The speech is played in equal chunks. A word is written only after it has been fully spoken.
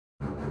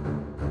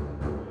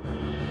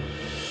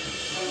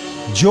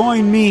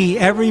Join me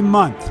every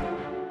month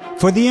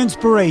for the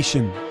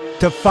inspiration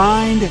to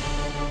find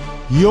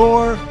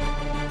your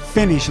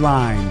finish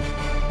line.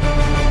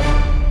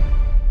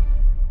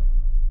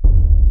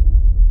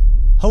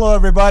 Hello,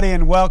 everybody,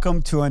 and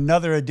welcome to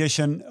another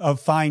edition of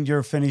Find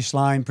Your Finish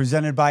Line,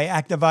 presented by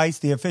Active Ice,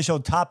 the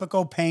official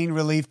topical pain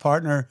relief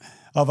partner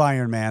of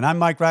Ironman. I'm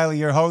Mike Riley,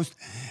 your host,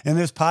 and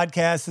this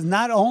podcast is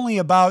not only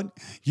about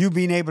you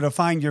being able to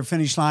find your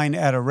finish line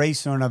at a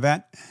race or an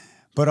event,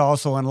 but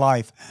also in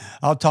life.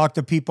 I'll talk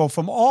to people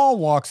from all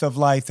walks of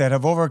life that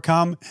have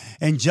overcome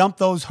and jumped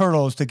those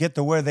hurdles to get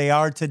to where they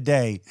are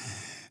today.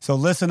 So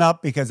listen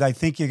up, because I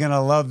think you're going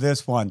to love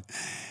this one.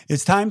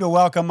 It's time to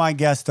welcome my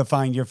guest to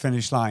Find Your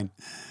Finish Line.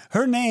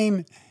 Her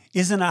name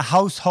isn't a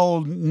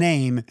household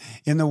name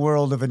in the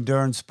world of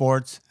endurance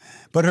sports,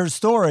 but her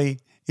story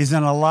is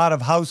in a lot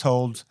of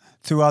households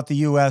throughout the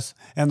U.S.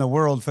 and the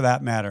world, for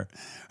that matter.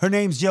 Her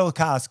name's Jill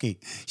Koski.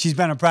 She's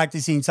been a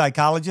practicing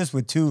psychologist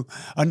with 2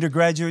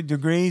 undergraduate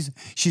degrees.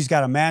 She's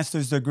got a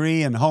master's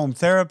degree in home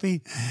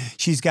therapy.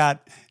 She's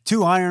got 2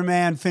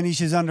 Ironman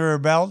finishes under her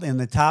belt in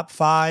the top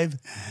 5.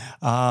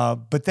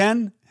 But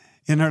then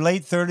in her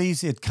late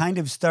 30s, it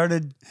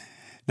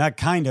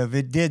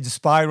did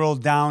spiral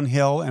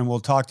downhill, and we'll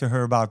talk to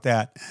her about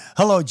that.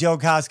 Hello, Jill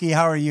Koski.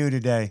 How are you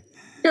today?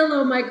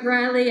 Hello, Mike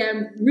Riley.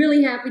 I'm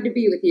really happy to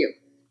be with you.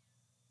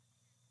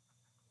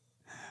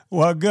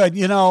 Well, good.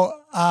 You know,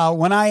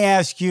 when I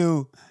ask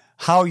you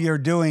how you're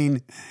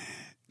doing,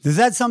 does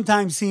that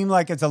sometimes seem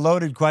like it's a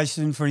loaded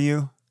question for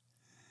you?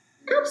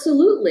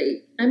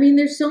 Absolutely. I mean,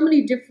 there's so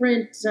many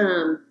different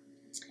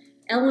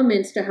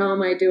elements to how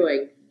am I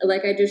doing.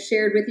 Like I just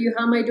shared with you,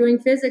 how am I doing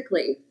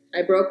physically?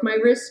 I broke my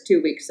wrist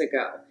 2 weeks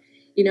ago.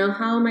 You know,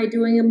 how am I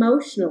doing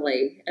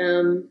emotionally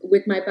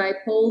with my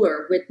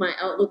bipolar, with my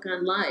outlook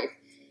on life?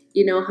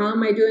 You know, how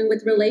am I doing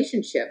with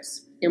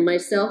relationships? Am I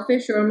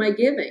selfish or am I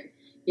giving?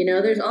 You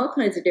know, there's all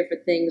kinds of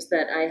different things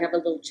that I have a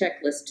little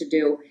checklist to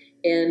do.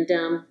 And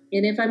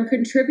if I'm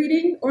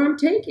contributing or I'm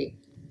taking.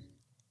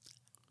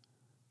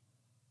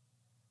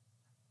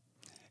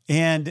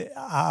 And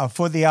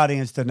for the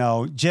audience to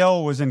know,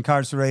 Jill was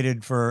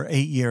incarcerated for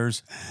 8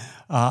 years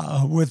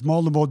with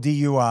multiple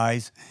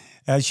DUIs.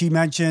 As she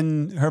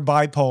mentioned, her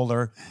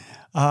bipolar.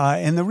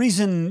 And the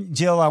reason,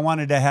 Jill, I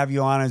wanted to have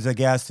you on as a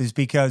guest is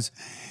because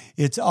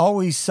it's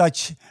always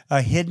such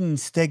a hidden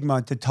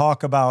stigma to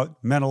talk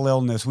about mental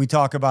illness. We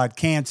talk about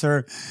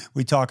cancer.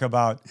 We talk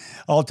about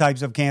all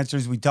types of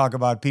cancers. We talk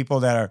about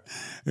people that are,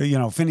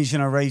 finishing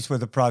a race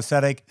with a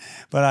prosthetic.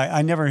 But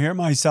I never hear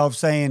myself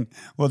saying,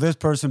 well, this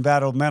person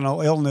battled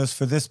mental illness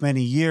for this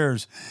many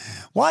years.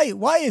 Why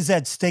is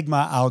that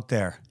stigma out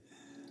there?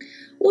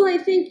 Well, I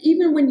think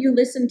even when you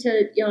listen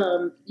to,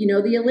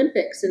 the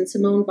Olympics and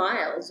Simone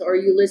Biles, or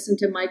you listen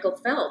to Michael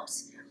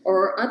Phelps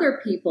or other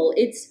people,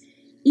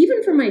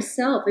 even for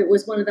myself, it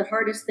was one of the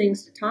hardest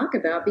things to talk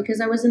about because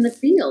I was in the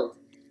field.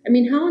 I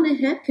mean, how in the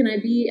heck can I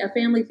be a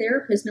family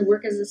therapist and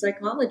work as a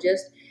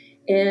psychologist?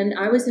 And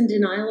I was in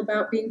denial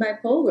about being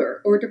bipolar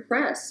or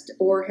depressed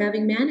or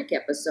having manic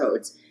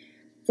episodes.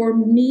 For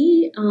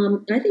me,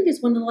 I think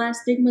it's one of the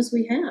last stigmas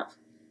we have.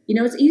 You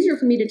know, it's easier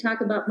for me to talk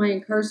about my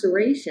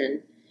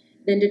incarceration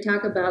than to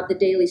talk about the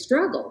daily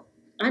struggle.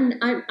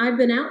 I've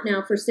been out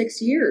now for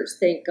 6 years,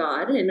 thank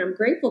God, and I'm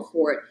grateful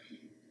for it.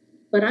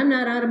 But I'm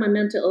not out of my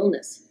mental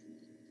illness.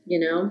 You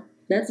know,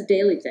 that's a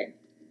daily thing.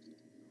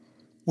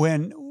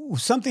 When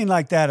something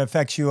like that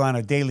affects you on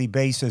a daily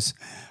basis,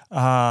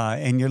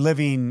 and you're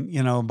living,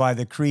 by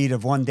the creed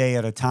of one day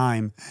at a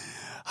time,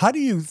 how do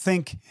you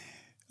think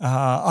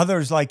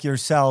others like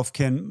yourself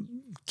can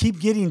keep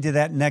getting to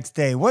that next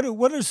day?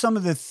 What are some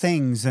of the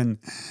things and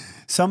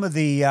some of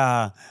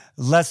the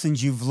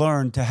lessons you've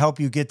learned to help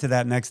you get to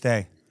that next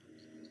day?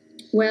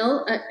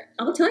 Well,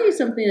 I'll tell you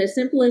something as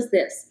simple as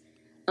this.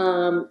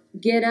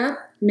 Get up,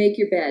 make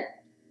your bed.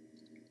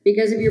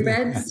 Because if your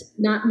bed's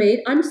not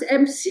made, I'm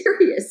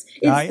serious.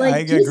 It's I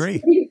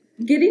agree.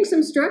 Getting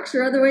some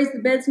structure, otherwise the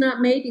bed's not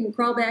made, you can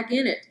crawl back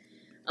in it.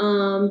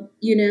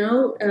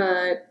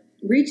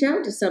 Reach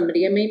out to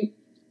somebody. I mean,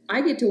 I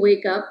get to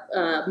wake up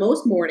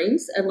most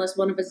mornings, unless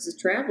one of us is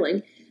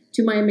traveling,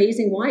 to my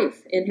amazing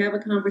wife and have a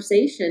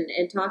conversation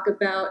and talk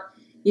about,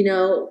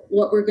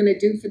 what we're going to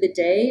do for the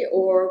day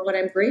or what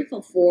I'm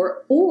grateful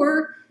for.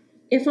 Or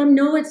if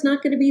it's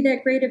not going to be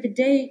that great of a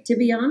day, to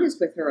be honest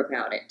with her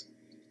about it.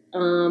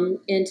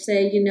 And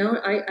say,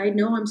 I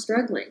know I'm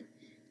struggling.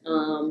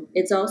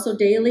 It's also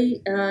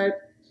daily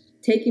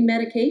taking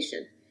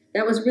medication.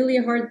 That was really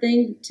a hard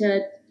thing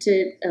to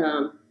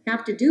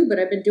have to do, but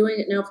I've been doing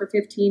it now for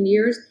 15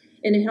 years,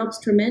 and it helps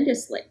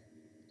tremendously.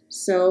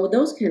 So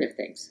those kind of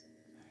things.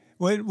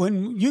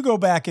 When you go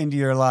back into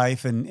your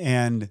life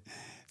and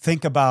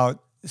think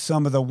about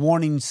some of the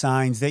warning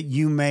signs that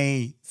you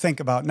may think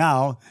about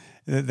now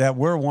that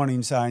were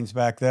warning signs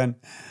back then,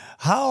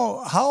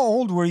 how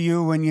old were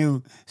you when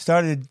you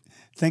started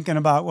thinking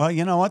about, well,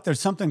 you know what, there's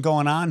something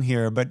going on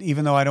here, but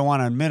even though I don't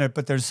want to admit it,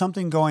 but there's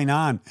something going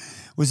on?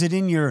 Was it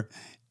in your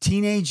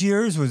teenage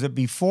years? Was it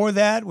before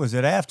that? Was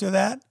it after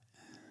that?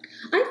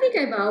 I think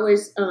I've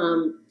always,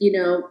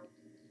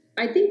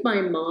 I think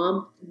my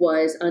mom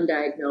was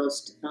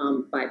undiagnosed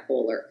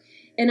bipolar.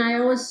 And I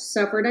always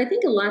suffered. I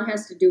think a lot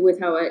has to do with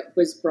how I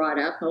was brought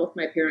up. Both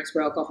my parents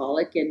were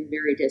alcoholic and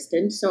very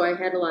distant. So I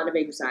had a lot of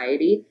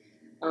anxiety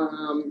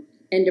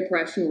and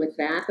depression with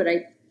that. But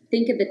I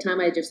think at the time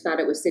I just thought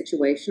it was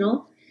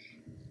situational.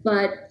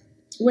 But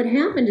what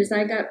happened is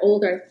I got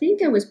older. I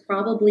think I was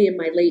probably in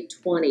my late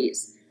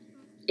 20s.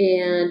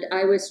 And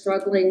I was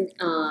struggling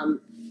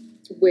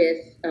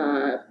with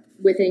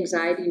with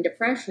anxiety and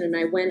depression, and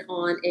I went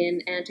on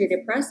an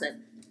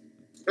antidepressant.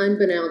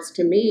 Unbeknownst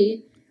to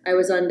me, I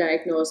was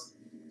undiagnosed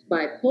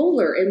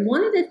bipolar. And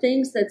one of the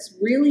things that's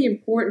really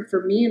important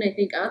for me, and I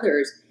think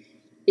others,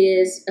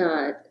 is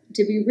to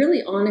be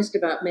really honest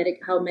about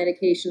how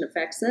medication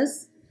affects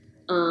us.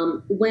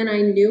 When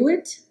I knew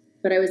it,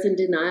 but I was in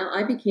denial,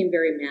 I became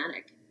very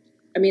manic.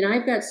 I mean,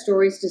 I've got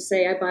stories to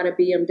say. I bought a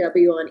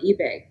BMW on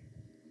eBay.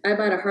 I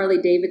bought a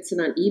Harley Davidson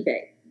on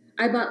eBay.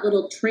 I bought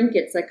little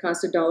trinkets that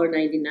cost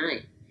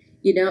 $1.99.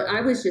 You know,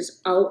 I was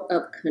just out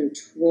of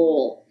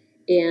control.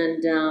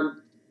 And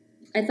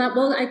I thought,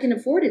 well, I can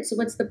afford it, so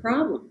what's the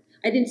problem?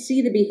 I didn't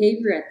see the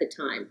behavior at the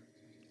time.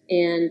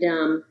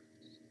 And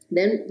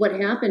then what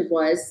happened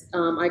was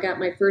I got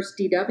my first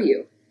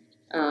DW.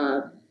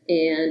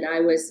 And I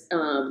was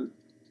on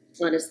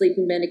a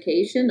sleeping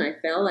medication. I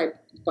fell. I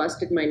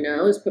busted my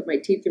nose, put my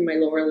teeth through my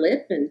lower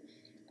lip, and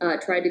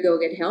tried to go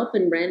get help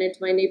and ran into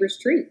my neighbor's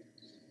tree.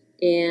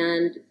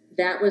 And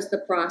that was the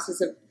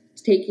process of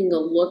taking a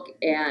look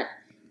at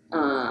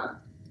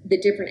the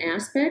different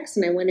aspects.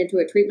 And I went into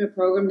a treatment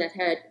program that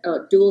had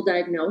a dual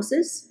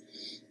diagnosis,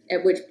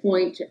 at which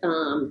point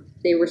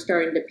they were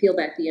starting to peel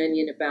back the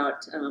onion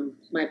about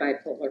my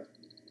bipolar.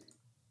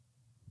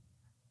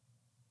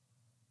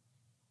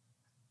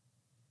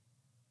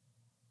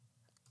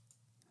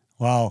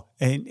 Wow.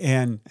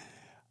 And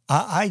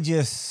I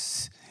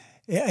just,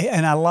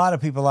 and a lot of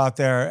people out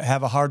there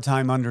have a hard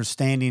time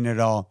understanding it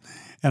all.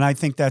 And I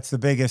think that's the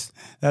biggest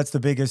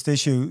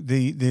issue.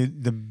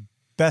 The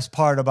best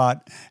part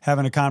about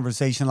having a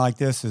conversation like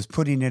this is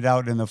putting it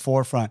out in the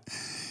forefront.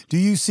 Do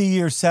you see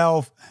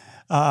yourself,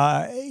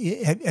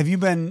 have you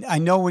been, I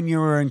know when you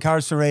were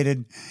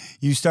incarcerated,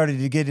 you started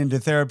to get into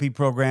therapy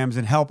programs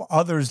and help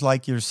others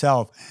like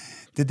yourself.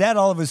 Did that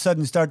all of a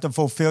sudden start to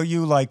fulfill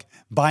you like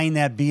buying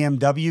that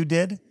BMW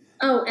did?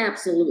 Oh,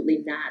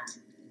 absolutely not.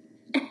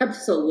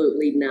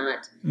 Absolutely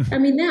not. I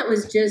mean, that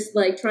was just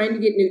like trying to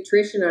get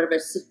nutrition out of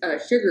a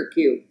sugar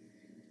cube.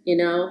 You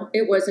know,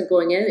 it wasn't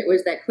going in. It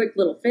was that quick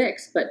little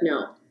fix, but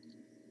no.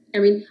 I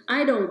mean,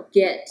 I don't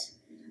get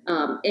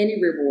any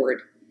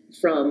reward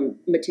from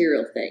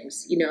material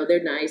things. You know,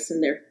 they're nice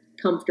and they're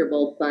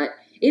comfortable, but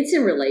it's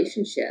a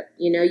relationship.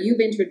 You know, you've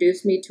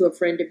introduced me to a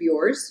friend of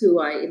yours who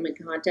I am in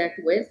contact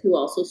with, who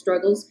also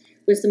struggles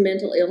with some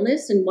mental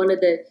illness. And one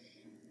of the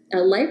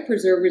life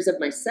preservers of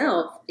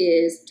myself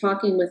is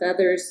talking with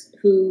others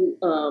who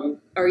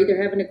are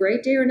either having a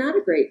great day or not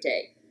a great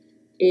day.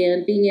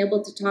 And being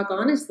able to talk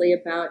honestly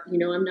about, you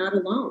know, I'm not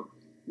alone,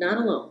 not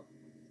alone.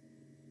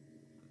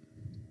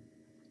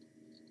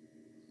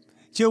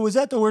 Jill, was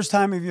that the worst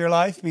time of your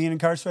life, being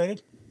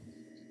incarcerated?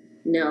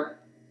 No.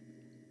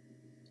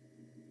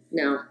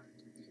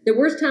 The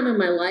worst time of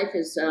my life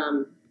is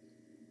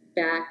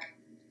back,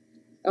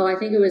 I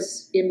think it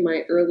was in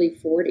my early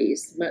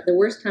 40s. The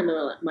worst time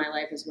of my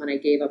life is when I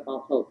gave up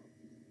all hope.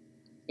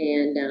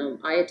 And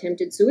I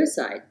attempted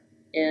suicide.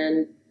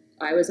 And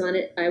I was on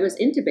it. I was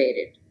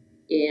intubated.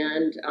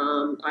 And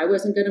I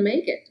wasn't going to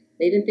make it.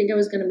 They didn't think I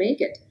was going to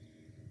make it.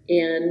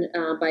 And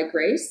by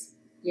grace,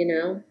 you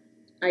know,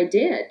 I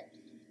did.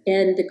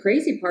 And the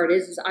crazy part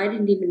is I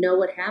didn't even know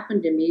what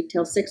happened to me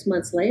till 6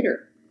 months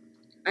later.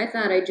 I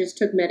thought I just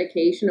took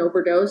medication,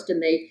 overdosed,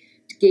 and they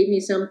gave me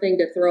something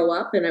to throw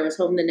up, and I was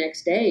home the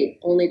next day,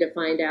 only to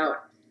find out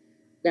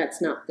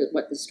that's not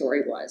what the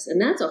story was. And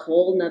that's a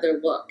whole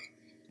nother look,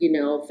 you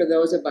know, for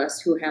those of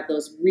us who have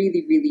those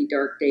really, really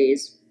dark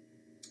days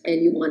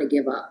and you want to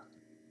give up.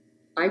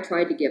 I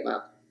tried to give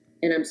up,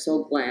 and I'm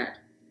so glad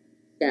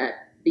that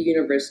the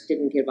universe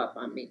didn't give up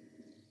on me.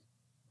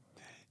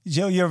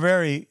 Jill, you're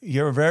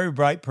a very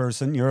bright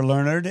person. You're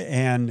learned,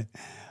 and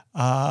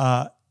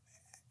I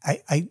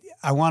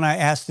want to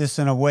ask this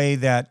in a way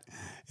that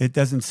it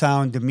doesn't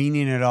sound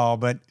demeaning at all.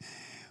 But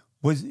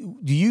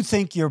do you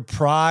think your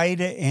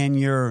pride and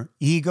your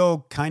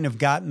ego kind of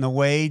got in the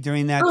way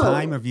during that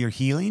time of your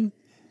healing?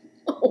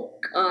 Oh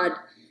God,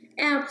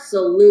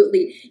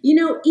 absolutely. You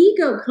know,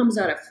 ego comes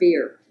out of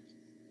fear.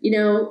 You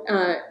know,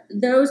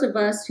 those of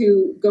us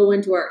who go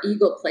into our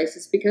ego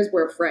places because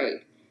we're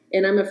afraid.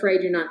 And I'm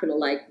afraid you're not going to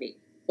like me.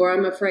 Or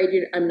I'm afraid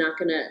I'm not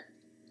going to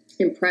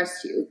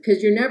impress you.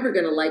 Because you're never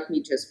going to like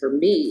me just for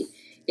me.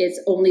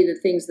 It's only the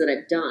things that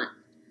I've done.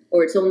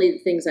 Or it's only the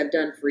things I've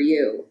done for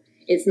you.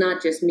 It's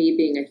not just me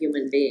being a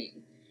human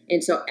being.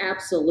 And so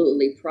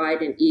absolutely,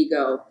 pride and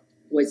ego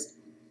was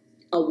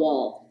a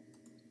wall.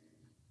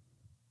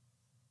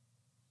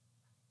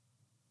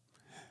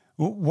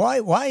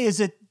 Why is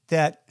it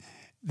that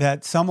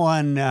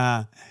someone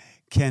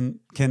can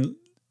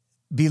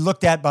be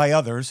looked at by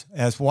others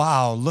as,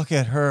 wow, look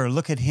at her,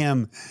 look at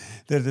him.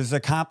 They're this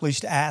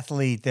accomplished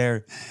athlete.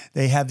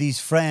 They have these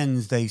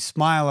friends. They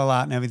smile a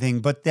lot and everything.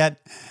 But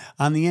that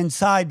on the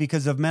inside,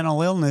 because of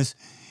mental illness,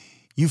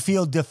 you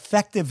feel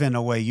defective in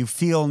a way. You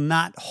feel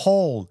not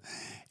whole.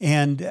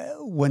 And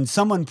when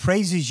someone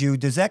praises you,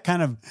 does that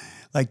kind of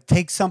like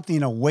take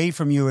something away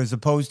from you as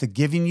opposed to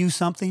giving you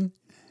something?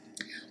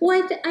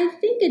 Well, I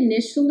think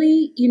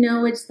initially,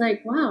 it's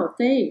like, wow,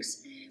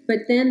 thanks. But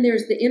then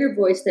there's the inner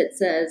voice that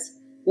says,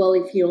 well,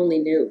 if you only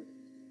knew,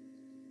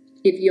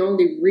 if you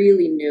only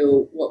really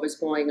knew what was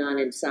going on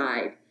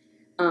inside.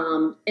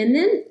 And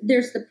then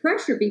there's the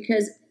pressure,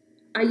 because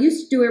I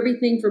used to do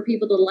everything for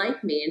people to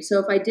like me. And so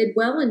if I did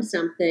well in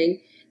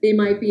something, they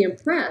might be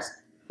impressed.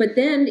 But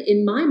then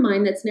in my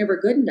mind, that's never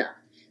good enough.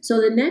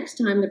 So the next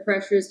time the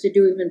pressure is to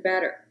do even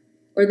better,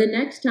 or the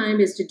next time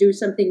is to do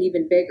something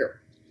even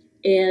bigger.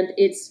 And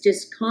it's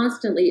just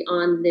constantly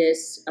on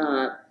this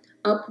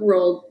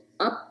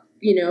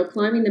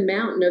climbing the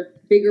mountain of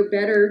bigger,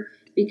 better,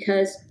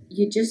 because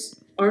you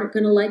just aren't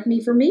going to like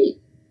me for me.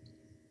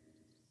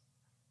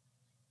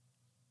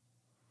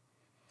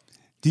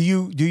 Do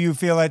you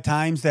feel at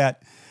times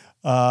that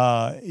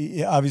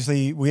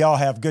obviously we all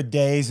have good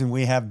days and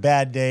we have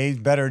bad days,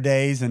 better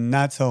days and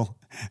not so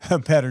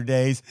better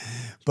days,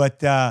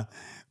 but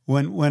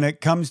when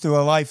it comes to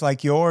a life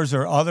like yours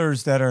or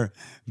others that are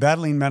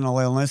battling mental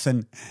illness,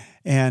 and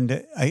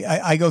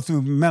I go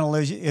through mental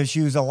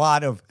issues a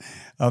lot of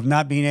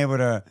not being able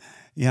to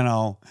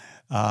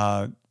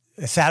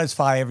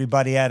satisfy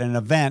everybody at an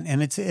event,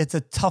 and it's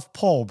a tough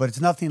pull, but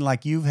it's nothing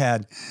like you've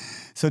had.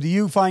 So do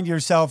you find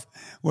yourself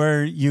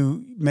where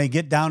you may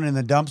get down in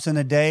the dumps in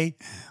a day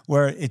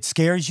where it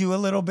scares you a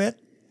little bit?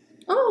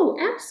 Oh,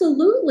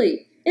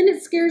 absolutely. And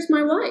it scares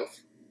my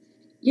wife,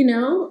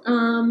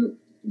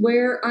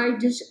 where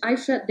I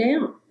shut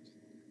down,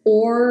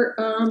 or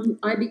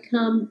I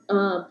become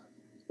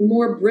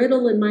more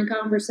brittle in my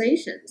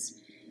conversations.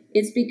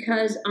 It's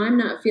because I'm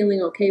not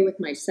feeling okay with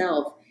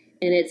myself,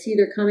 and it's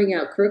either coming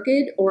out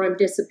crooked or I'm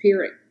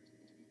disappearing.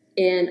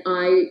 And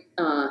I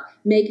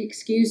make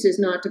excuses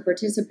not to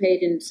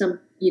participate in some,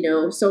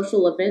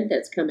 social event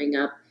that's coming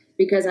up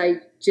because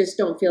I just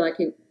don't feel I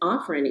can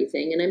offer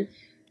anything. And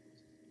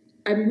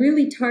I'm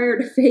really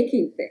tired of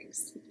faking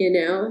things,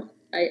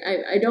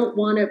 I don't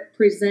want to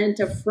present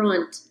a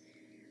front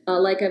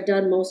like I've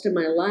done most of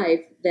my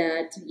life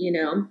that,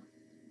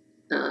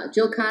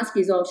 Jill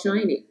Koski's all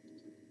shiny,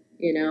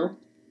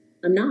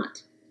 I'm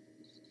not.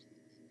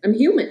 I'm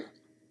human.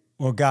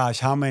 Well, gosh,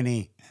 how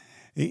many...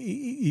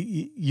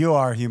 You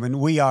are human.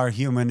 We are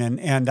human.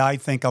 And I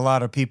think a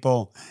lot of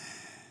people,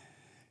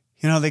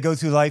 they go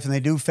through life and they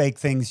do fake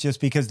things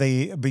just because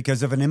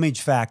of an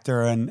image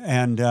factor.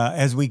 And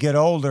as we get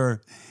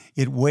older,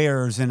 it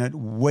wears and it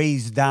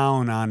weighs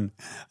down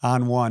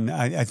on one.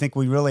 I think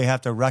we really have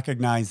to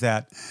recognize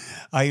that.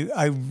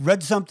 I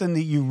read something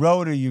that you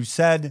wrote or you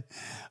said,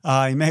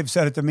 you may have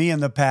said it to me in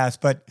the past,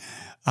 but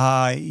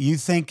you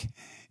think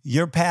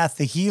your path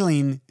to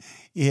healing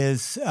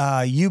is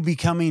you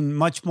becoming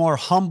much more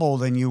humble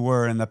than you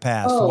were in the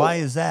past. Oh. Why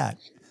is that?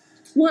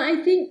 Well,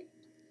 I think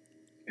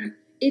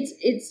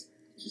it's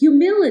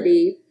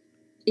humility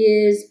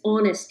is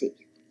honesty.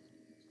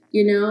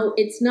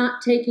 It's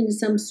not taking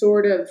some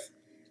sort of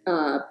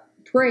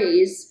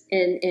praise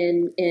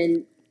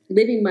and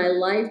living my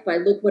life by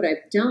look what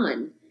I've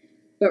done,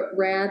 but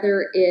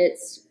rather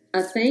it's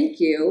a thank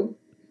you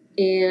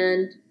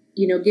and,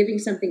 giving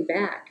something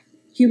back.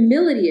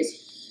 Humility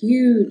is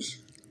huge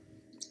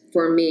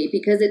for me,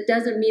 because it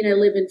doesn't mean I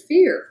live in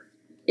fear.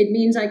 It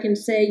means I can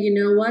say,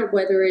 what,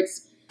 whether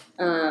it's,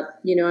 I'm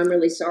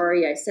really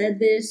sorry I said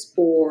this,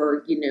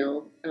 or,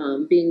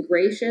 being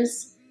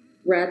gracious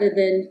rather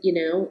than,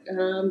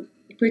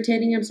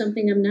 pretending I'm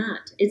something I'm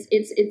not.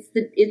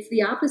 It's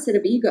the opposite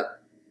of ego.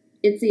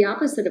 It's the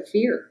opposite of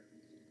fear.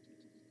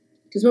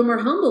 Because when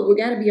we're humble, we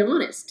got to be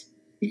honest.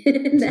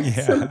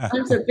 That's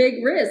sometimes a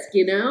big risk,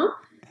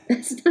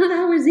 That's not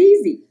always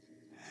easy.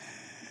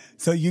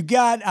 So you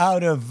got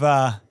out of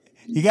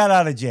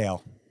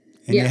jail,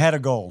 and you had a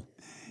goal.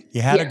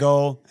 You had a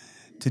goal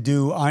to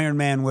do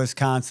Ironman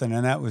Wisconsin,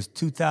 and that was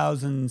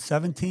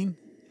 2017?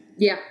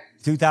 Yeah.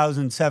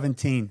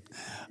 2017.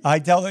 I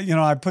tell it,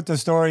 I put the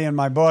story in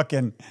my book,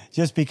 and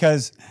just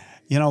because,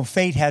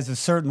 fate has a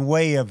certain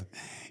way of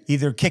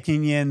either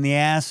kicking you in the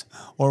ass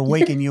or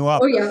waking you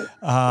up. Oh,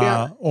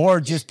 yeah. Or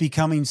just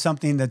becoming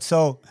something that's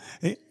so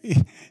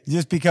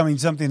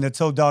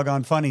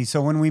doggone funny.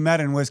 So when we met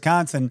in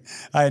Wisconsin,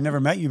 I had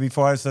never met you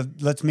before. I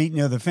said, let's meet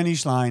near the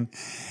finish line.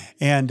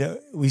 And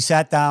we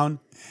sat down,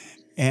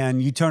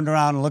 and you turned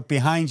around and looked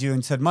behind you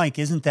and said, Mike,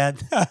 isn't that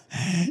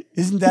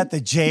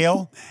the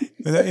jail?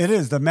 It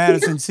is, the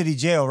Madison City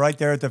Jail right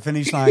there at the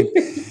finish line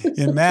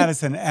in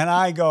Madison. And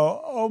I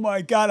go, oh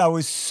my God, I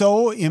was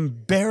so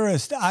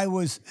embarrassed. I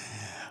was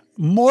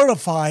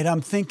mortified.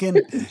 I'm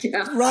thinking,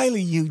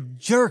 Riley, you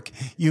jerk.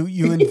 You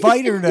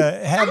invite her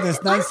to have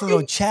this nice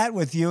little chat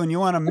with you, and you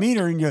want to meet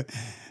her, and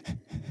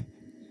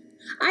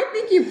I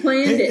think you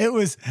planned it. It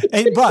was,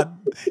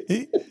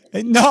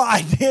 no,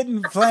 I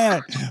didn't plan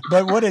it.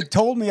 But what it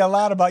told me a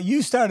lot about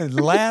you, started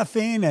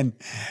laughing and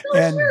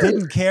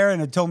didn't care,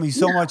 and it told me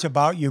so much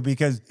about you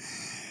because,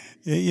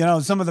 you know,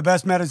 some of the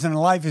best medicine in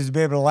life is to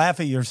be able to laugh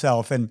at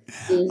yourself, and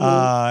you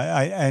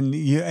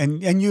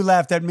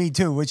laughed at me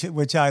too,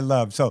 which I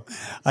love. So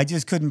I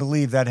just couldn't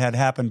believe that had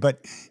happened.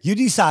 But you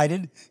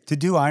decided to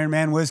do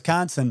Ironman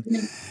Wisconsin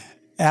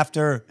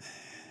after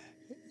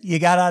you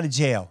got out of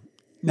jail.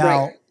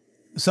 Now, Right.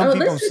 some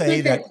people let's just say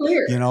make that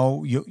clear. you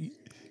know,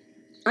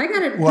 I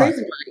got out of What?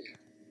 prison, Mike.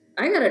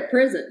 I got out of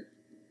prison.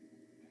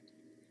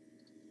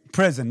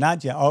 prison, not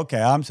jail.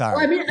 Okay, I'm sorry.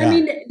 Well, Yeah, I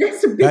mean,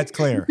 that's a big. that's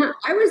clear.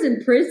 I was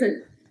in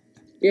prison.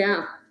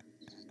 Yeah.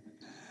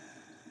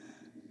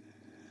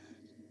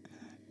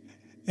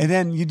 And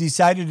then you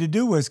decided to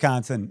do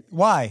Wisconsin.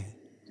 Why?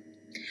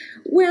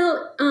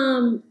 Well,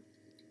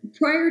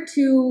 prior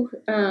to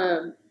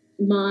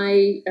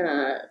my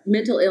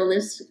mental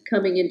illness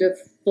coming into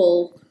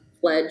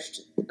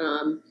full-fledged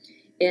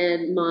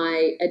and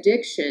my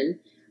addiction,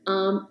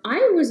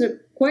 I was a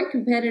quite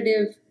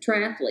competitive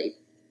triathlete.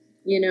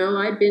 You know,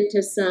 I'd been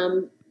to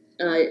some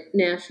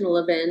national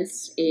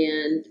events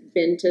and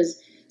been to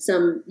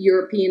some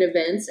European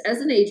events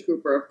as an age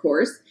grouper, of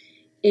course.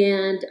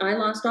 And I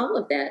lost all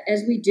of that,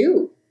 as we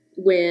do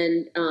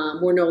when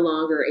we're no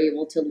longer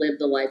able to live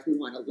the life we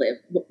want to live.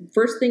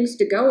 First things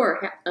to go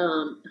are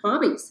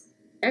hobbies,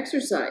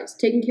 exercise,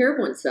 taking care of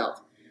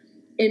oneself.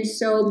 And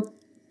so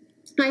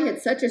I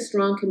had such a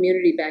strong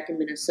community back in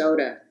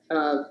Minnesota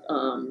of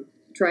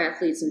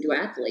triathletes and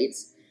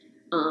duathletes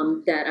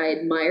that I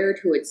admired,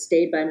 who had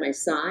stayed by my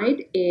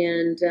side.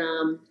 And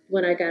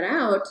when I got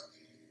out,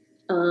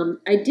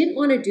 I didn't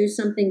want to do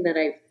something that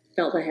I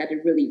felt I had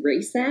to really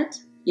race at,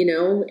 you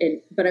know,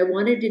 but I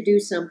wanted to do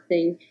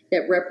something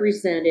that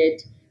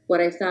represented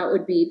what I thought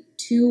would be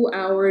 2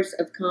 hours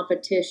of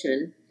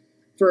competition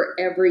for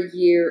every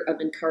year of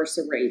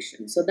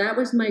incarceration. So that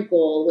was my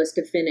goal, was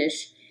to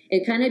finish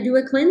and kind of do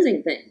a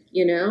cleansing thing,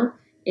 you know.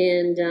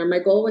 And my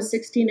goal was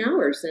 16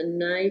 hours,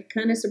 and I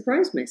kind of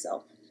surprised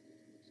myself.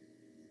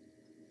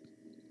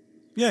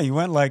 Yeah, you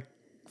went like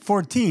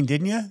 14,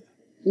 didn't you?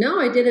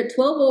 No, I did a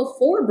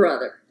 12:04,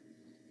 brother.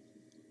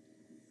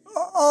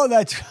 Oh,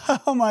 that's,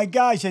 oh my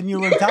gosh. And you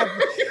were top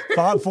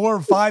 4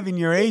 or 5 in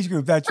your age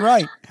group. That's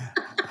right.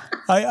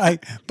 Why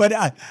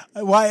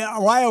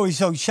I was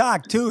so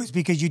shocked too is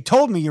because you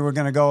told me you were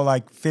going to go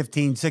like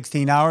 15,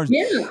 16 hours.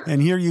 Yeah.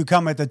 And here you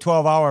come at the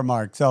 12-hour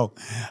mark. So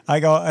I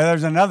go,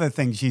 there's another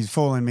thing she's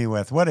fooling me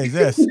with. What is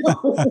this?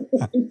 No,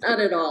 not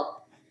at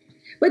all.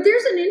 But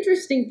there's an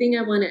interesting thing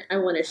I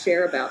want to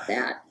share about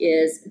that,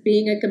 is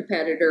being a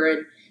competitor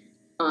and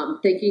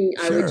thinking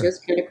I would Sure.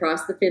 just kind of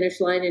cross the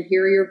finish line and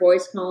hear your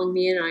voice calling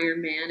me an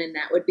Ironman, and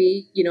that would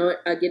be, you know,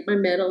 I get my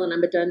medal and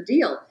I'm a done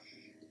deal.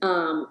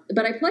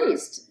 But I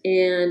placed,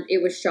 and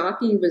it was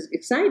shocking, it was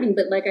exciting.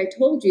 But like I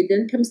told you,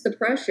 then comes the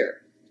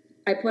pressure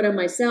I put on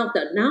myself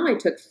that now I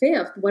took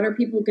 5th. What are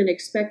people going to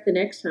expect the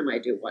next time I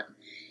do one?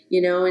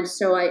 You know, and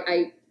so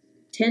I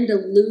tend to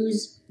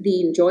lose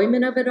the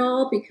enjoyment of it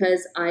all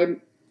because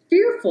I'm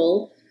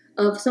fearful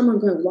of someone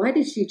going, why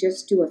did she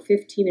just do a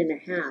 15 and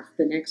a half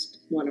the next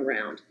one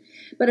around?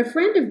 But a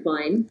friend of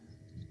mine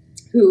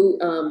who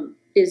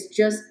is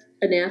just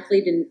an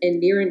athlete and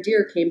near and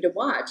dear came to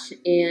watch.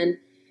 And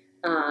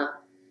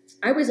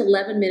I was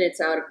 11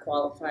 minutes out of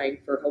qualifying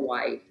for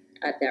Hawaii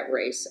at that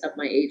race of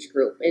my age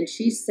group. And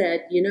she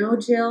said, you know,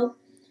 Jill,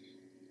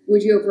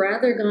 would you have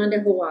rather gone to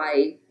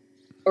Hawaii,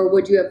 or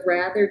would you have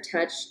rather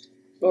touched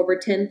over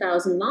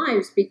 10,000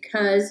 lives?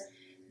 Because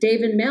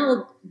Dave and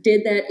Mel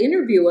did that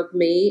interview of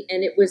me,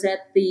 and it was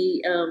at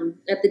the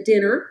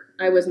dinner.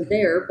 I wasn't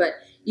there, but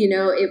you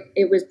know,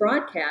 it was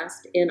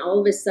broadcast, and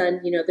all of a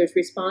sudden, you know, there's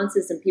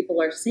responses and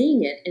people are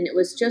seeing it, and it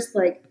was just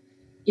like,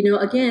 you know,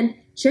 again,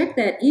 check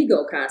that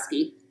ego,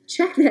 Koski.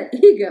 Check that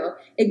ego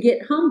and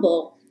get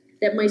humble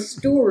that my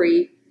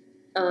story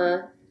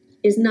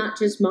is not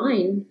just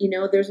mine. You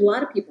know, there's a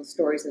lot of people's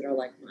stories that are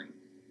like mine.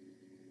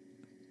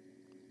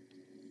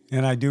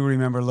 And I do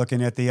remember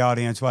looking at the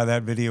audience while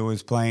that video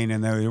was playing,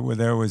 and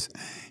there was,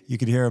 you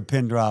could hear a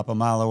pin drop a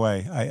mile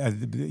away.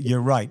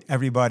 You're right.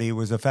 Everybody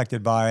was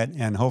affected by it,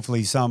 and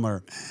hopefully some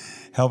are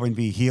helping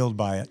be healed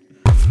by it.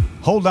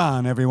 Hold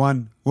on,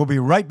 everyone. We'll be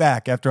right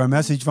back after a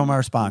message from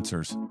our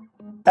sponsors.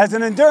 As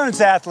an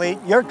endurance athlete,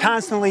 you're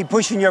constantly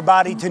pushing your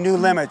body to new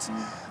limits,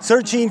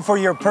 searching for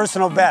your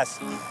personal best,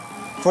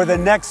 for the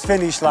next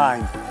finish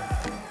line.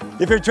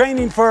 If you're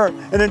training for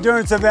an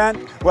endurance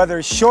event,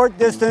 whether short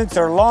distance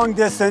or long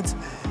distance,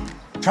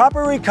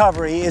 proper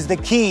recovery is the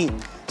key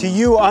to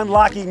you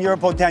unlocking your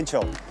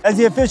potential. As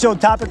the official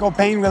topical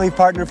pain relief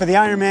partner for the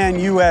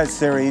Ironman US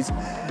series,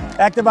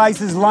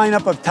 Activice's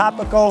lineup of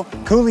topical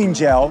cooling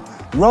gel,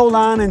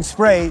 roll-on and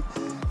spray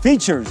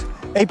features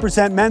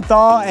 8%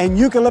 menthol and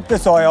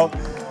eucalyptus oil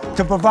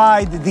to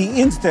provide the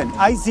instant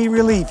icy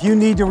relief you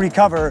need to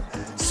recover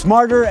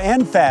smarter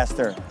and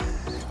faster.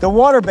 The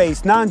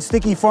water-based,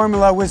 non-sticky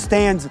formula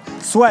withstands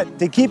sweat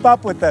to keep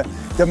up with the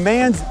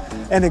demands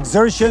and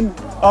exertion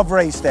of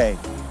race day.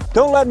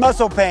 Don't let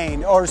muscle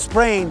pain or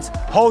sprains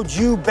hold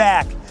you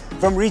back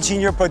from reaching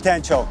your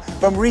potential,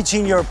 from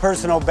reaching your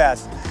personal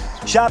best.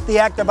 Shop the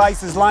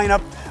Activices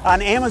lineup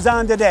on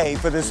Amazon today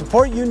for the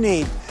support you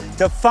need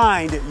to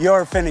find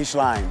your finish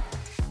line.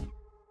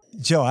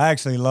 Joe, I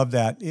actually love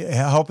that.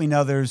 Helping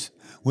others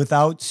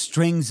without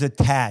strings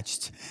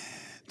attached.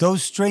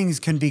 Those strings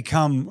can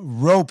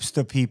become ropes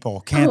to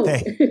people, can't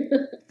they?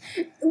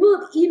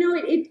 Well,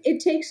 it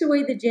takes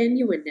away the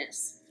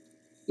genuineness.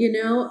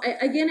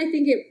 I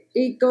think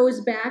it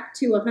goes back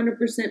to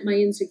 100% my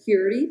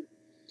insecurity,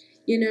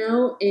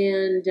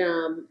 and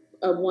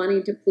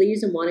wanting to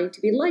please and wanting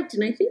to be liked.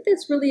 And I think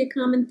that's really a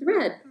common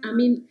thread. I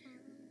mean,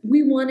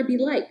 we want to be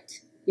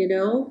liked,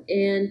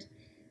 and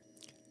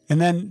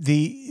then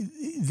the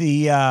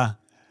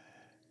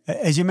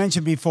as you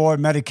mentioned before,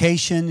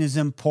 medication is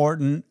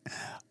important,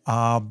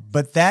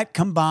 but that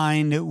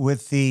combined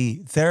with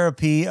the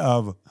therapy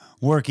of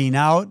working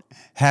out,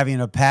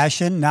 having a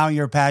passion. Now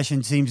your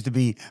passion seems to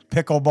be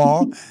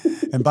pickleball.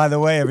 And by the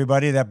way,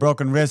 everybody, that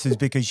broken wrist is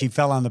because she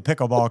fell on the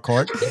pickleball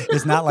court.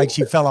 It's not like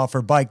she fell off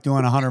her bike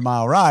doing a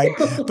 100-mile ride,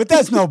 but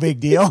that's no big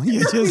deal.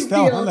 You just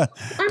fell on the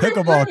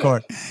pickleball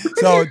court.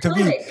 So to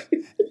be...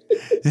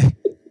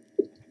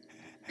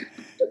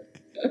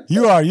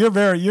 You're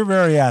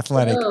very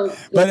athletic.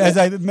 But as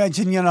I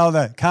mentioned,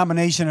 the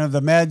combination of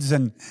the meds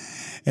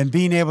and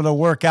being able to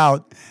work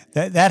out,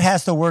 that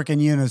has to work in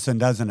unison,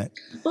 doesn't it?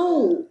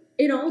 Oh,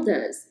 it all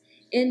does.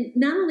 And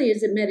not only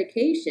is it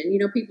medication,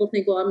 people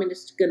think, well, I'm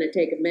just going to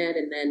take a med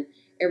and then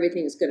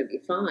everything's going to be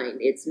fine.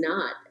 It's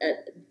not.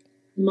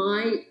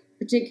 My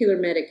particular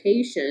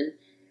medication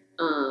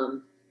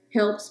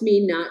helps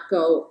me not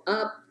go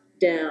up,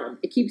 down.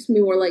 It keeps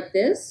me more like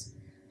this.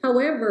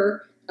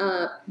 However,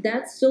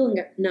 that's still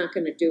not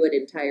going to do it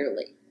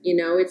entirely.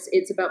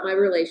 It's about my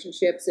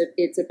relationships.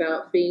 It's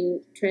about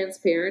being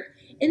transparent.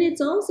 And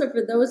it's also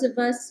for those of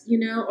us,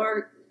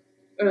 are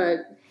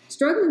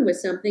struggling with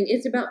something,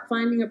 it's about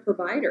finding a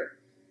provider.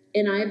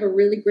 And I have a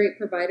really great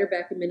provider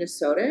back in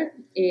Minnesota.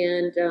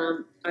 And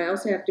I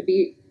also have to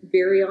be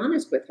very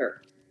honest with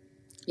her.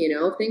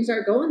 If things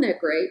aren't going that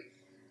great,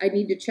 I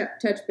need to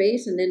touch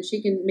base, and then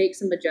she can make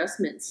some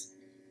adjustments,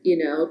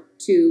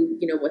 to,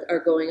 what are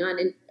going on.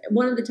 And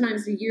one of the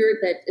times a year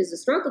that is a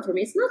struggle for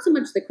me, it's not so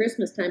much the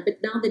Christmas time,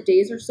 but now the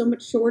days are so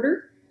much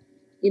shorter.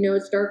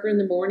 It's darker in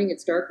the morning,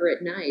 it's darker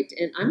at night.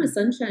 And I'm a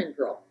sunshine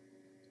girl,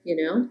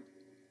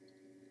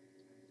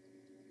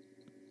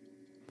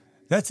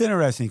 That's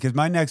interesting, because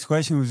my next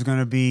question was going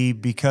to be,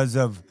 because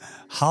of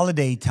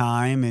holiday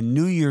time and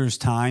New Year's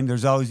time,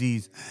 there's always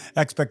these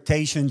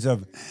expectations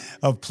of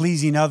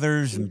pleasing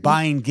others and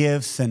buying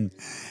gifts, and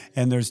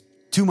there's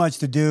too much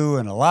to do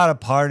and a lot of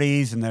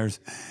parties, and there's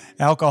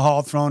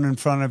alcohol thrown in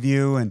front of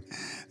you. And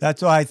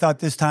that's why I thought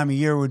this time of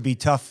year would be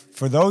tough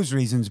for those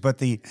reasons. But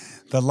the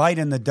light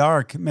and the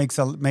dark makes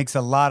a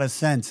lot of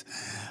sense.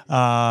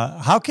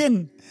 How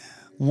can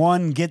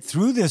one get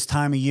through this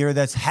time of year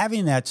that's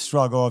having that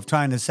struggle of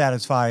trying to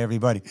satisfy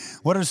everybody?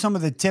 What are some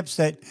of the tips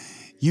that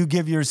you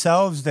give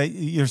yourself that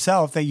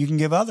you can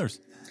give others?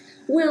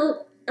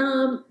 Well,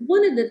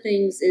 one of the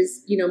things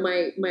is,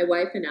 my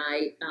wife and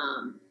I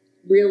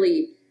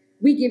really,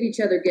 we give each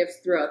other gifts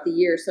throughout the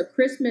year. So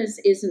Christmas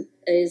isn't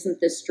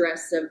the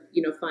stress of,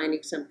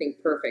 finding something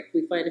perfect.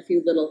 We find a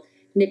few little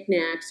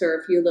knickknacks or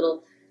a few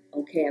little,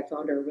 okay, I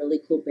found her a really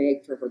cool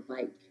bag for her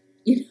bike.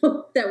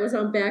 That was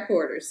on back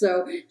order.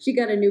 So she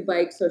got a new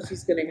bike, so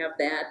she's going to have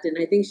that. And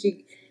I think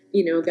she,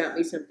 got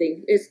me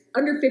something. It's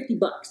under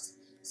 $50.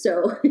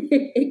 So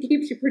it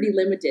keeps you pretty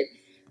limited.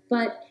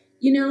 But,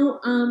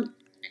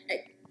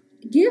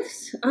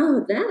 gifts,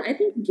 I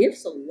think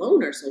gifts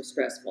alone are so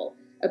stressful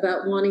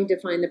about wanting to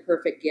find the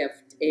perfect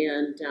gift.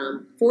 And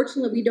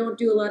fortunately, we don't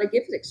do a lot of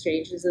gift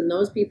exchanges. And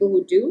those people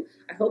who do,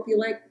 I hope you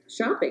like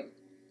shopping.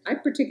 I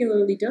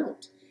particularly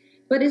don't.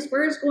 But as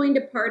far as going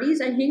to parties,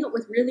 I hang out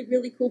with really,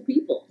 really cool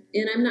people.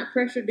 And I'm not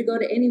pressured to go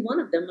to any one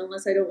of them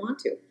unless I don't want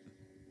to.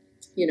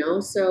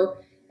 So,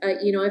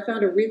 I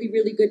found a really,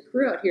 really good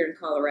crew out here in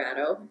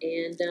Colorado.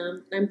 And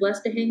I'm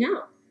blessed to hang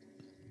out.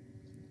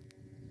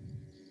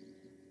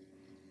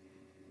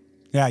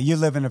 Yeah, you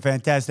live in a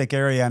fantastic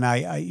area, and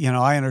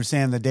I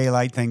understand the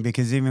daylight thing,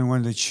 because even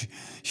when the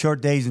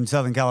short days in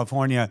Southern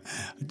California,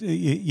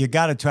 you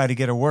got to try to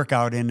get a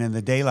workout in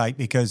the daylight,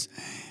 because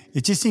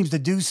it just seems to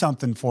do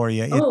something for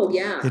you.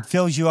 It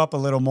fills you up a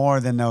little more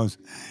than those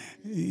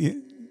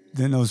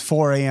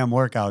 4 a.m.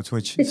 workouts,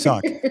 which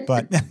suck.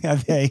 But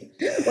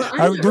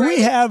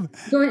we have,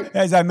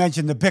 as I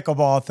mentioned, the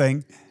pickleball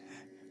thing?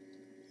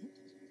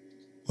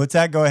 What's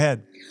that? Go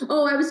ahead.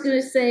 Oh, I was going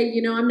to say,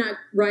 I'm not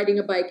riding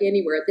a bike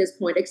anywhere at this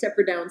point except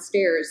for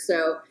downstairs.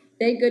 So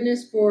thank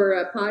goodness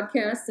for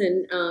podcasts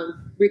and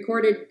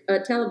recorded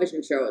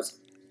television shows.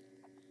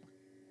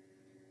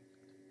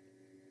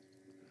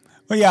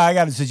 Well, yeah, I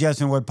got a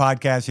suggestion what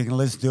podcast you can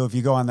listen to if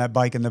you go on that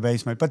bike in the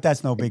basement, but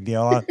that's no big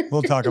deal.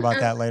 We'll talk about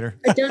that later.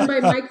 Done by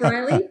Mike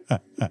Riley?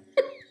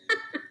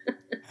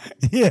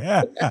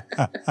 Yeah.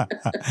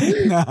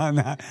 We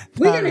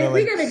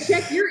gotta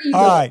check your ego.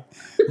 All right.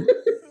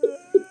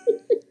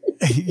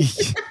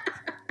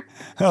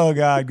 Oh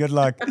God, good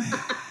luck.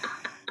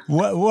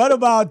 What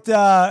about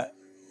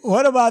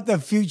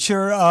the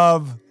future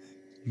of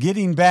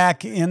getting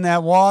back in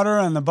that water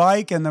and the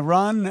bike and the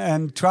run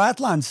and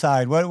triathlon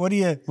side? What do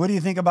you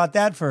think about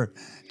that for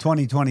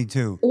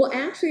 2022? Well,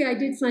 actually, I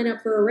did sign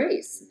up for a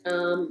race.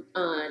 I'm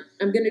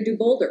going to do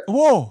Boulder.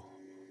 Whoa!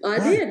 I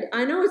did.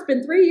 I know it's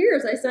been 3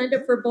 years. I signed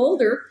up for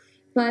Boulder,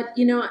 but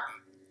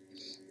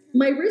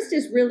my wrist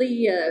is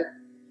really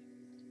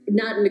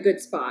not in a good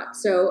spot.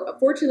 So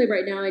fortunately,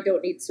 right now I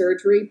don't need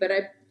surgery. But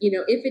if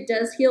it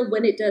does heal,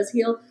 when it does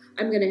heal,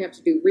 I'm going to have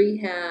to do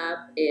rehab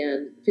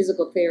and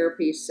physical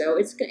therapy. So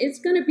it's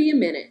going to be a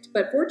minute.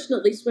 But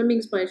fortunately,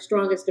 swimming's my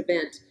strongest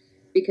event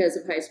because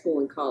of high school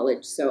and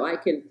college. So I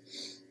can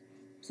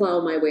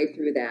plow my way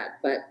through that.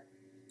 But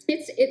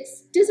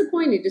it's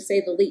disappointing to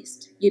say the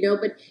least.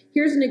 But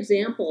here's an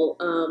example.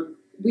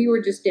 We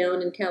were just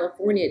down in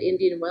California at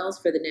Indian Wells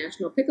for the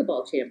National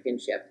Pickleball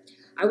Championship.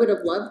 I would have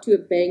loved to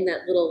have banged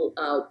that little,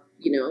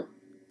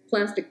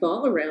 plastic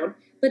ball around,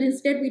 but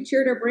instead we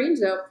cheered our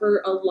brains out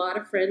for a lot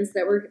of friends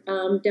that were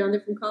down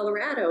there from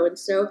Colorado. And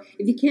so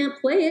if you can't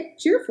play it,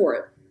 cheer for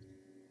it.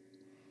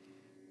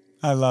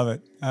 I love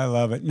it. I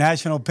love it.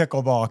 National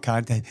pickleball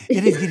contest.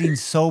 It is getting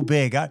so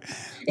big.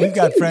 We've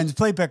got friends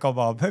play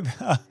pickleball.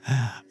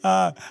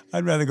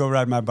 I'd rather go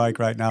ride my bike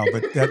right now,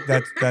 but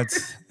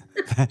that's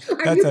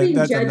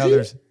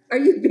another. Are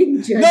you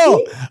being judgy?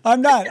 No,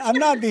 I'm not. I'm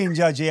not being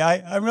judgy.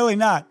 I'm really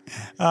not.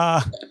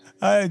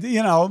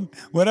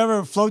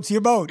 Whatever floats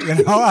your boat.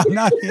 I'm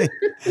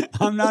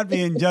not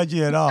being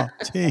judgy at all.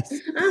 Jeez.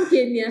 I'm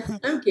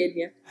kidding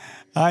you.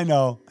 I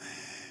know.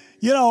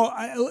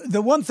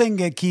 The one thing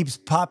that keeps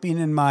popping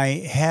in my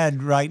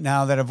head right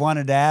now that I've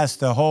wanted to ask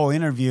the whole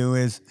interview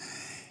is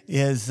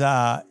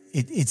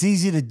it's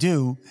easy to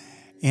do,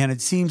 and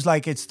it seems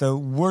like it's the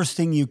worst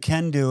thing you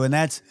can do, and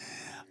that's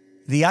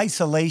the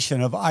isolation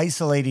of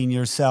isolating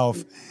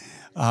yourself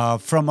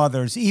from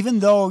others. Even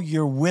though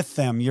you're with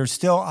them, you're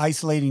still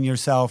isolating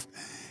yourself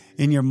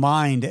in your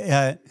mind.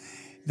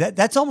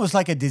 That's almost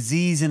like a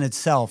disease in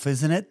itself,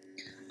 isn't it?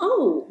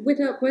 Oh,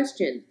 without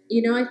question.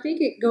 I think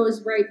it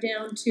goes right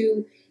down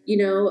to,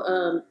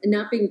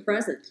 not being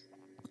present.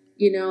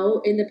 In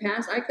the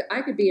past,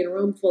 I could be in a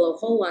room full of a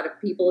whole lot of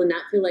people and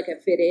not feel like I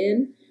fit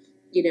in,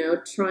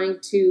 trying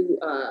to,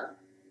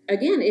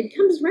 again, it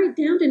comes right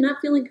down to not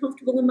feeling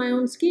comfortable in my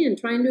own skin,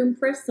 trying to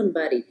impress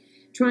somebody,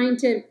 trying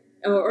to,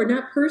 or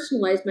not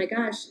personalize, my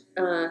gosh,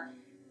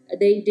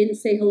 they didn't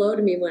say hello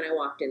to me when I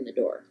walked in the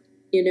door.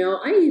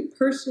 I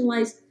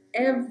personalized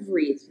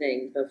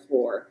everything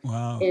before.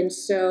 Wow. And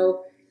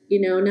so,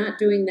 not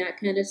doing that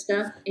kind of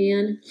stuff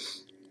and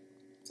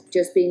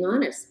just being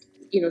honest.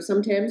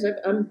 Sometimes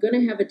I'm going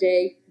to have a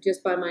day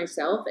just by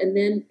myself. And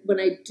then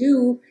when I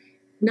do,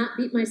 not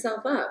beat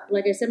myself up.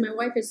 Like I said, my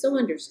wife is so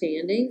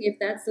understanding. If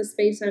that's the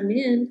space I'm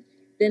in,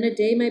 then a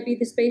day might be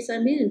the space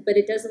I'm in, but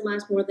it doesn't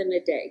last more than a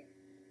day,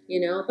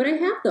 but I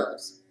have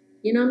those,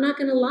 I'm not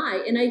going to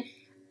lie. And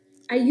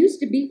I used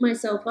to beat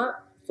myself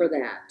up for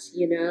that,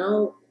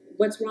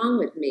 what's wrong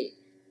with me?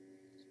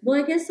 Well,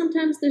 I guess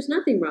sometimes there's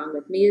nothing wrong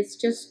with me. It's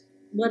just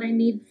what I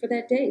need for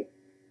that day.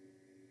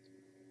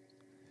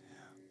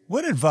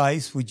 What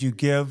advice would you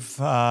give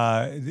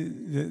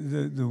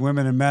the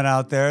women and men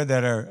out there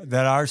that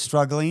are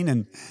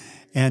struggling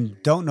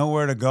and don't know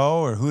where to go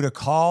or who to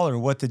call or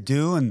what to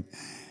do, and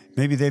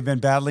maybe they've been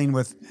battling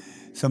with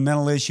some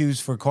mental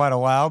issues for quite a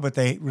while, but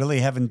they really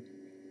haven't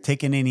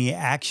taken any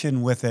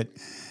action with it?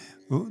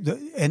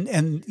 And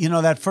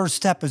that first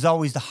step is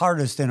always the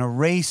hardest in a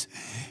race,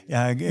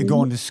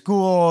 going to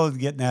school,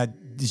 getting that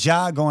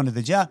job, going to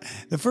the job.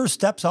 The first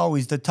step's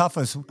always the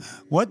toughest.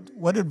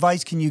 What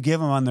advice can you give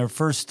them on their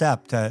first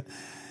step to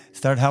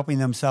start helping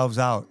themselves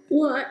out?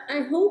 Well,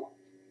 I hope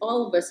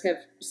all of us have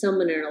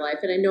someone in our life,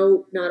 and I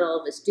know not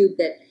all of us do,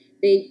 that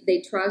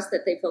they trust,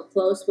 that they feel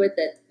close with,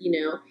 that,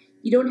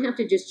 you don't have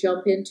to just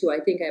jump into, I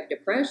think I have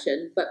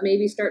depression, but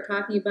maybe start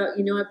talking about,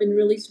 I've been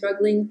really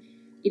struggling,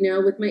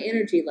 with my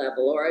energy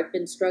level, or I've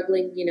been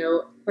struggling,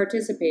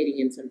 participating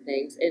in some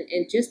things,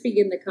 and just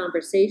begin the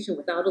conversation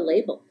without a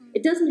label.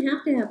 It doesn't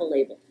have to have a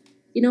label.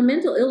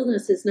 Mental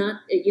illness is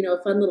not,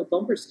 a fun little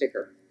bumper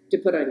sticker to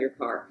put on your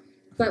car.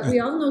 But we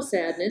all know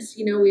sadness.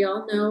 We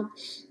all know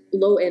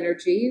low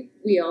energy.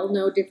 We all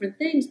know different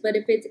things. But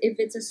if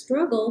it's a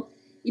struggle,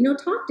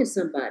 talk to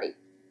somebody,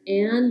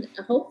 and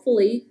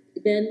hopefully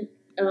then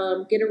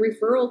get a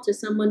referral to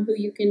someone who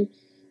you can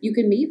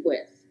meet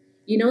with.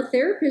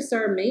 Therapists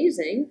are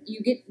amazing.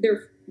 You get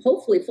their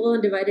hopefully full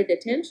undivided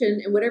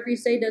attention, and whatever you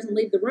say doesn't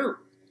leave the room.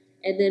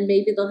 And then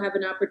maybe they'll have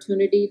an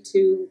opportunity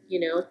to,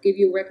 give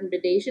you a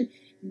recommendation.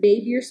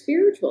 Maybe you're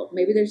spiritual.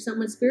 Maybe there's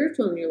someone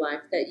spiritual in your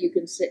life that you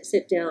can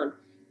sit down,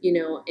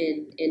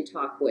 and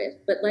talk with.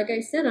 But like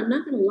I said, I'm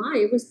not going to lie.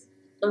 It was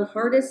the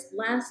hardest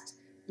last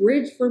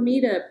bridge for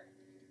me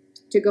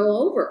to go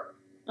over.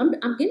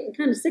 I'm getting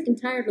kind of sick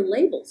and tired of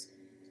labels,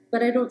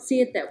 but I don't see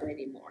it that way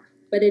anymore.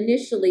 But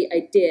initially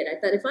I did. I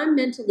thought if I'm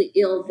mentally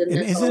ill, then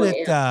that's all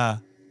I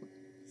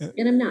am.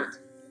 And I'm not.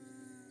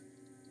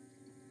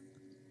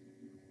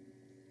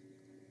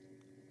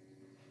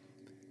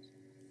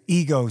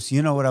 Egos.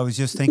 You know what I was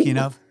just thinking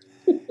of?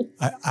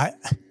 I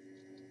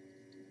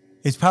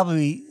it's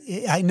probably,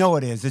 I know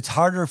it is. It's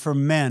harder for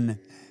men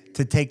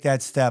to take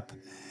that step.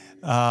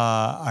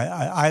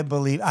 I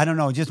believe, I don't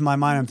know, just in my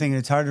mind, I'm thinking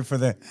it's harder for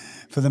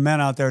the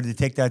men out there to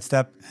take that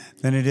step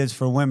than it is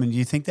for women. Do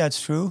you think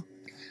that's true?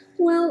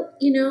 Well,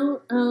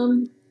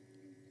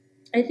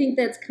 I think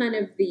that's kind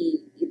of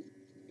the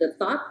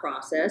thought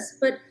process,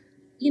 but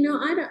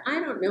I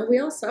don't know. We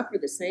all suffer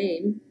the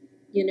same,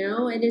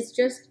 and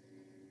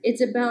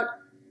it's about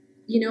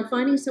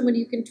finding someone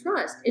you can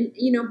trust. And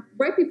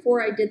right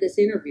before I did this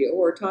interview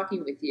or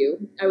talking with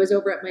you, I was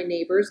over at my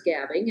neighbor's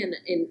gabbing, and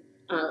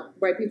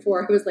right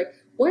before I was like,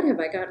 what have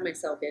I gotten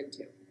myself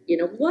into?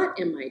 What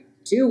am I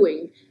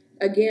doing?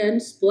 Again,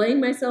 splaying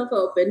myself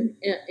open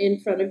in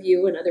front of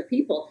you and other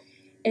people.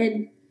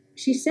 And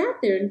she sat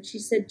there and she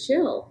said,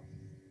 Jill,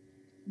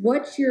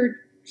 what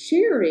you're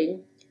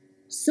sharing,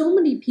 so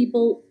many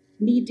people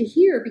need to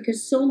hear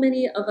because so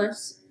many of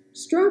us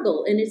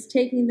struggle, and it's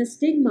taking the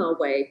stigma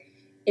away,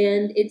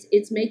 and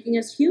it's making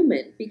us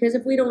human. Because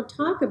if we don't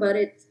talk about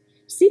it,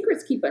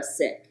 secrets keep us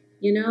sick.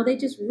 They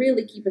just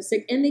really keep us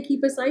sick, and they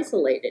keep us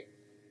isolated.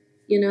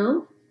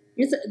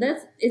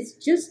 It's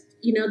just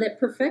that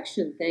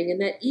perfection thing and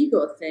that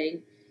ego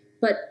thing.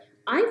 But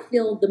I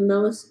feel the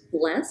most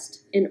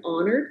blessed and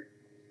honored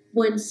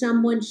when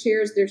someone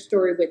shares their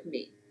story with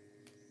me,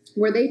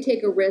 where they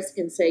take a risk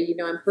and say,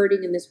 I'm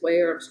hurting in this way,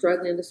 or I'm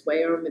struggling this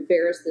way, or I'm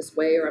embarrassed this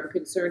way, or I'm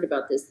concerned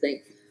about this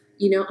thing.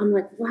 I'm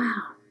like,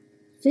 wow,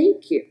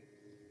 thank you.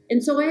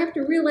 And so I have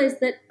to realize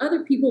that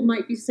other people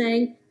might be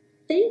saying,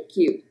 thank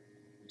you,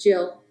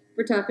 Jill,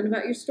 for talking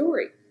about your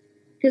story.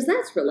 Because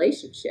that's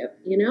relationship,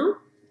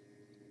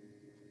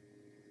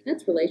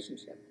 That's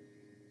relationship.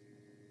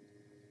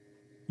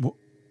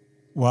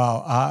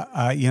 Wow.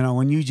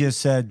 When you just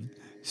said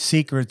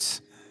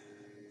secrets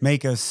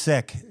make us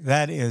sick,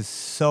 that is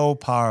so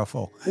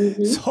powerful,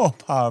 so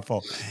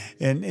powerful.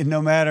 And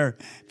no matter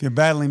if you're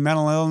battling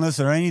mental illness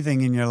or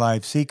anything in your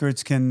life,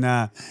 secrets can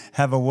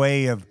have a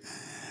way of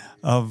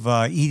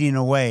eating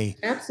away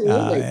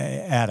Absolutely.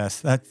 At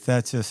us.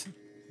 That's just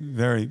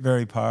very,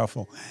 very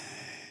powerful.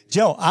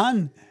 Joe,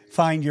 on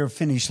Find Your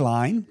Finish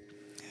Line,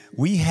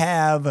 we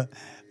have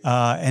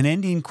an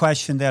ending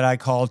question that I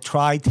call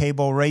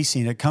Tri-Table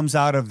Racing. It comes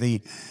out of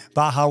the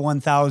Baja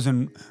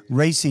 1000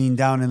 racing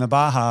down in the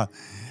Baja,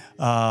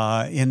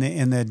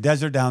 in the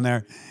desert down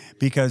there,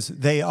 because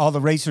all the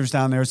racers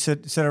down there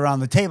sit around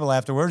the table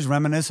afterwards,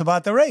 reminisce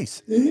about the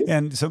race.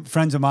 And some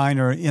friends of mine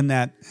are in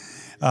that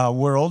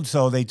world,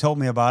 so they told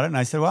me about it, and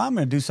I said, well, I'm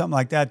going to do something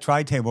like that,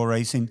 Tri-Table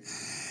Racing,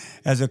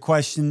 as a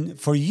question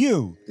for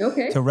you.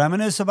 Okay. To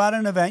reminisce about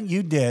an event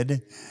you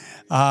did,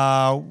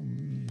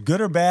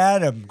 good or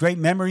bad, a great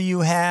memory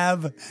you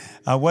have,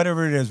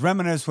 whatever it is.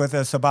 Reminisce with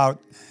us about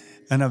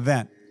an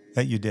event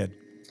that you did.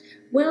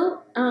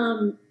 Well,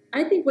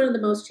 I think one of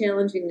the most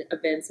challenging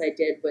events I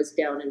did was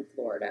down in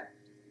Florida.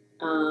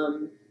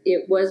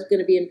 It was going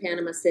to be in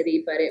Panama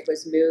City, but it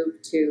was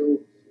moved to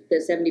the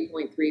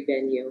 70.3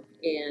 venue.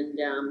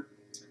 And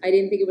I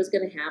didn't think it was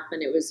going to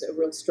happen. It was a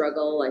real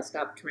struggle. I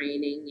stopped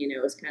training.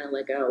 It was kind of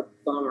like, oh,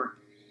 bummer.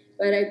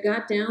 But I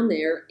got down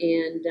there,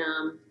 and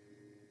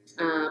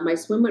my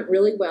swim went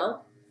really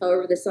well.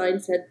 However, the sign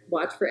said,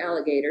 watch for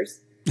alligators.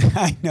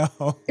 I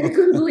know. And I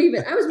couldn't believe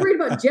it. I was worried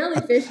about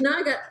jellyfish. Now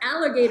I got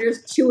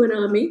alligators chewing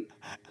on me.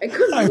 I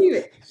couldn't believe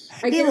it.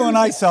 Even when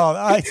I saw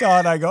it,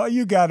 I go,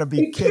 you got to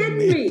be kidding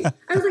me.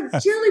 I was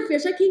like,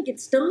 jellyfish, I can't get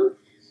stung.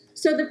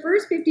 So the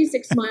first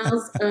 56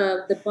 miles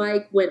of the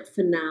bike went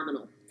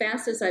phenomenal.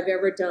 Fastest I've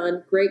ever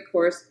done. Great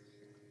course.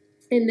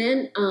 And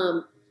then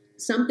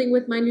something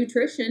with my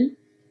nutrition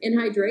and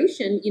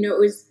hydration. It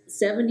was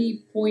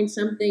 70 point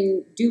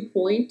something dew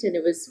point, and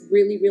it was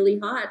really, really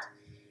hot.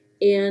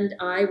 And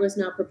I was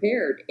not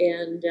prepared.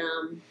 And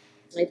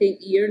I think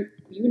you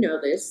know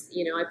this.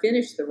 I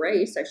finished the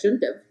race. I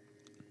shouldn't have.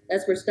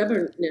 That's where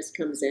stubbornness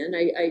comes in.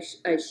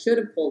 I should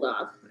have pulled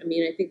off. I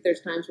think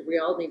there's times where we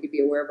all need to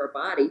be aware of our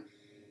body.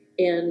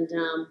 And,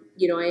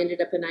 I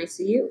ended up in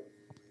ICU.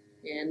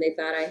 And they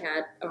thought I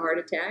had a heart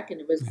attack,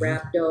 and it was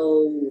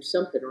rhabdo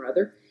something or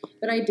other.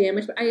 But I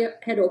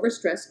had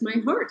overstressed my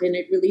heart, and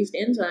it released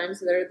enzymes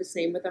that are the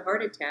same with a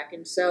heart attack.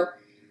 And so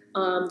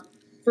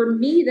for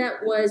me,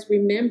 that was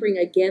remembering,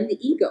 again, the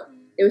ego.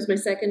 It was my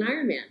second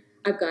Ironman.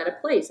 I've got a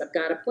place.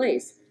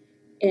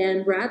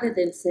 And rather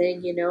than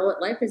saying,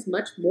 life is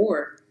much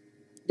more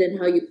than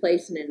how you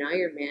place in an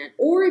Ironman.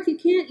 Or if you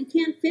can't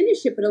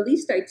finish it, but at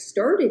least I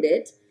started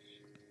it.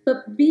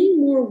 But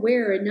being more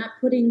aware and not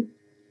putting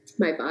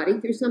my body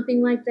through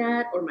something like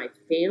that, or my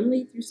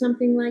family through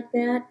something like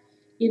that,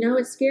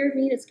 it scared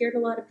me, and it scared a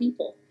lot of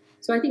people.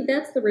 So I think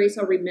that's the race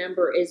I'll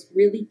remember, is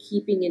really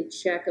keeping in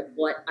check of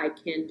what I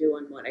can do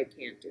and what I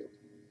can't do.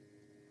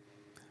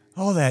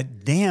 Oh,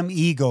 that damn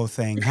ego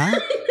thing, huh?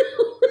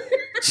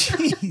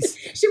 Jeez.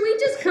 Should we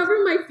just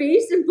cover my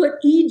face and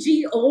put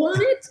EGO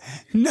on it?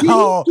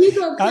 No,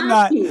 Ego I'm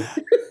not.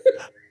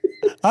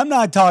 I'm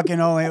not talking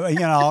only,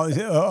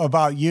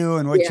 about you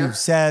and what Yeah. you've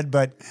said,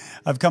 but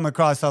I've come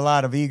across a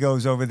lot of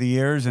egos over the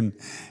years, and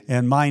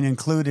mine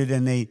included,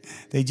 and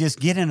they just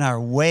get in our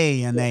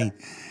way, and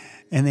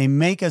they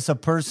make us a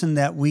person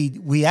that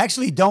we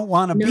actually don't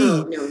want to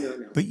No, be. no.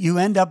 But you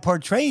end up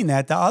portraying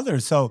that to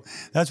others. So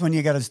that's when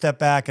you got to step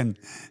back and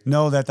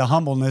know that the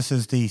humbleness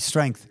is the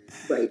strength,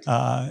 Right.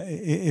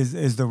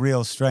 is the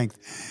real strength.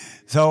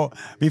 So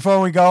before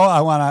we go, I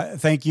want to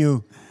thank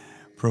you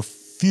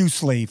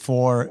profusely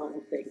for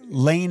Oh, thank you.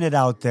 laying it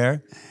out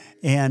there.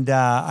 And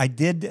I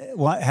did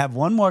have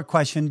one more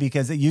question,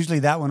 because usually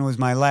that one was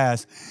my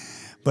last.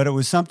 But it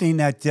was something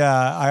that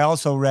I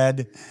also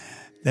read,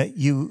 that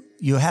you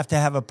have to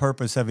have a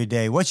purpose every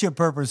day. What's your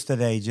purpose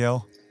today,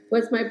 Jill?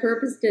 What's my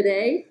purpose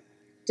today?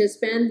 To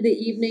spend the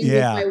evening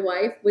Yeah. with my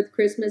wife with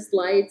Christmas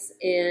lights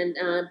and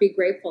be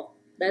grateful.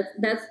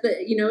 That's the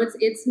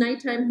it's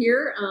nighttime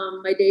here.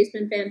 My day's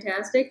been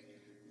fantastic,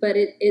 but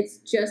it's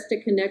just to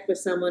connect with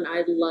someone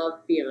I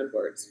love beyond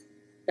words.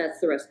 That's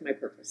the rest of my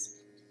purpose.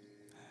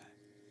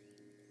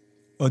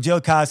 Well,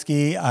 Jill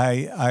Koski,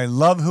 I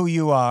love who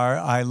you are.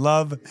 I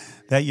love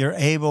that you're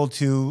able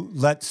to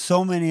let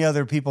so many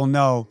other people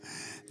know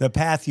the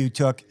path you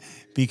took,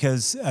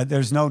 because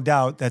there's no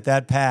doubt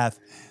that path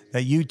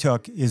that you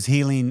took is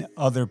healing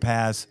other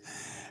paths.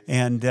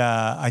 And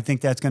I think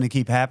that's going to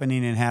keep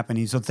happening and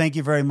happening. So thank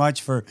you very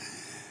much for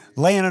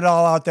laying it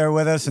all out there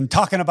with us and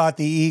talking about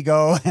the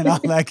ego and all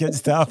that good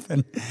stuff,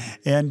 and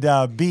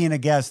being a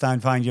guest on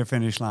Find Your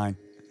Finish Line.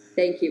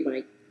 Thank you,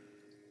 Mike.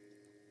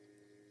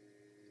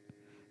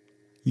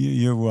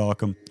 You're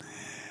welcome.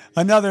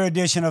 Another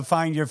edition of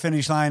Find Your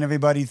Finish Line,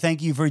 everybody.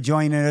 Thank you for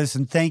joining us,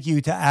 and thank you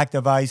to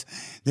Active Ice,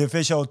 the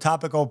official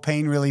topical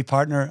pain relief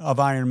partner of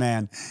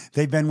Ironman.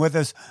 They've been with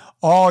us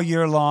all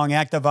year long,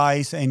 Active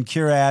Ice and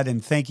Curad,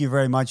 and thank you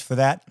very much for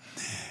that.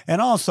 And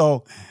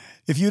also,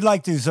 if you'd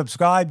like to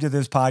subscribe to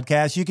this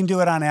podcast, you can do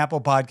it on Apple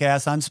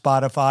Podcasts, on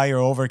Spotify or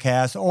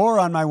Overcast, or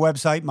on my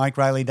website,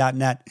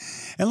 MikeRiley.net.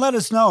 And let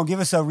us know. Give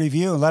us a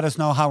review and let us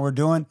know how we're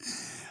doing.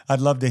 I'd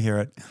love to hear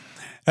it.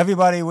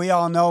 Everybody, we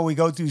all know we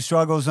go through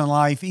struggles in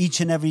life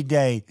each and every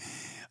day.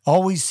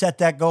 Always set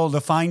that goal to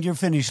find your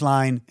finish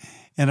line,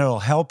 and it'll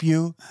help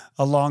you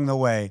along the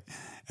way.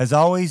 As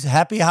always,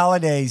 happy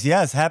holidays.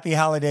 Yes, happy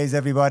holidays,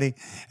 everybody,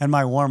 and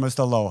my warmest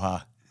aloha.